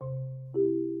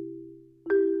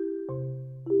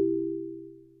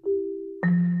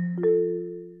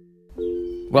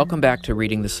Welcome back to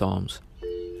Reading the Psalms.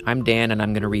 I'm Dan, and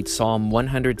I'm going to read Psalm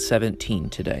 117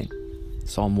 today.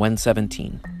 Psalm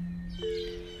 117.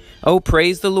 Oh,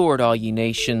 praise the Lord, all ye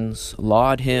nations.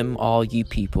 Laud him, all ye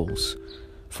peoples.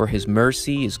 For his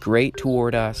mercy is great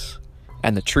toward us,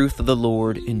 and the truth of the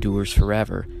Lord endures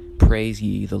forever. Praise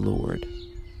ye the Lord.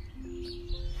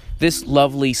 This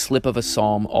lovely slip of a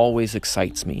psalm always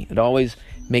excites me. It always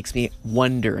makes me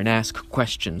wonder and ask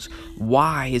questions.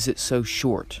 Why is it so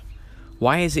short?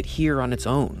 Why is it here on its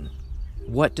own?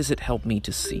 What does it help me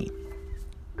to see?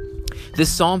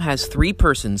 This psalm has three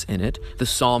persons in it: the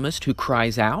psalmist who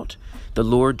cries out, the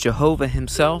Lord Jehovah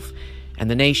himself, and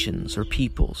the nations or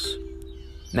peoples.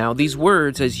 Now, these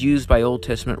words, as used by Old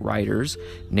Testament writers,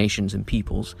 nations and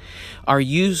peoples, are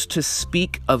used to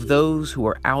speak of those who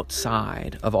are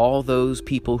outside, of all those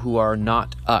people who are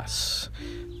not us,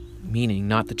 meaning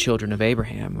not the children of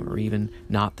Abraham or even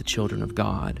not the children of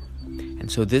God.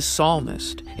 And so this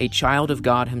psalmist, a child of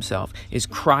God himself, is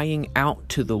crying out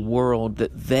to the world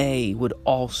that they would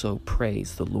also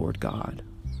praise the Lord God.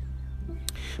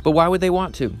 But why would they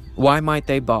want to? Why might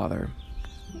they bother?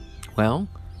 Well,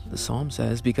 the psalm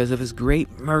says, because of his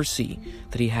great mercy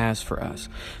that he has for us.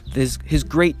 His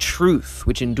great truth,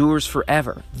 which endures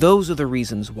forever. Those are the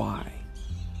reasons why.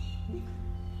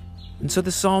 And so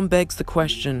the psalm begs the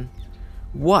question,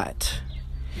 what?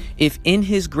 If in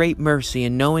his great mercy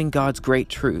and knowing God's great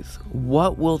truth,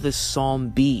 what will this psalm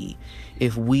be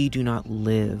if we do not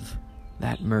live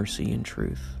that mercy and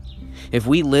truth? If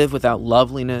we live without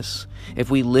loveliness, if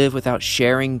we live without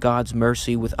sharing God's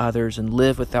mercy with others and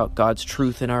live without God's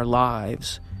truth in our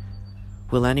lives,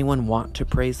 will anyone want to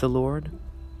praise the Lord?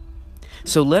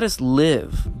 So let us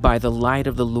live by the light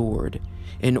of the Lord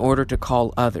in order to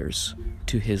call others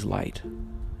to his light.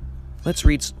 Let's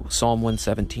read Psalm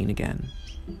 117 again.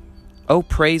 Oh,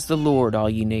 praise the Lord, all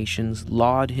ye nations.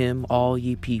 Laud him, all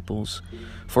ye peoples.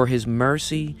 For his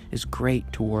mercy is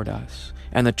great toward us,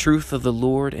 and the truth of the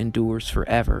Lord endures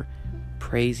forever.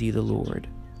 Praise ye the Lord.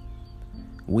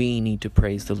 We need to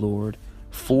praise the Lord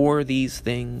for these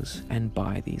things and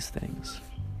by these things.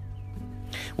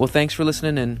 Well, thanks for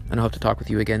listening in, and I hope to talk with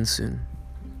you again soon.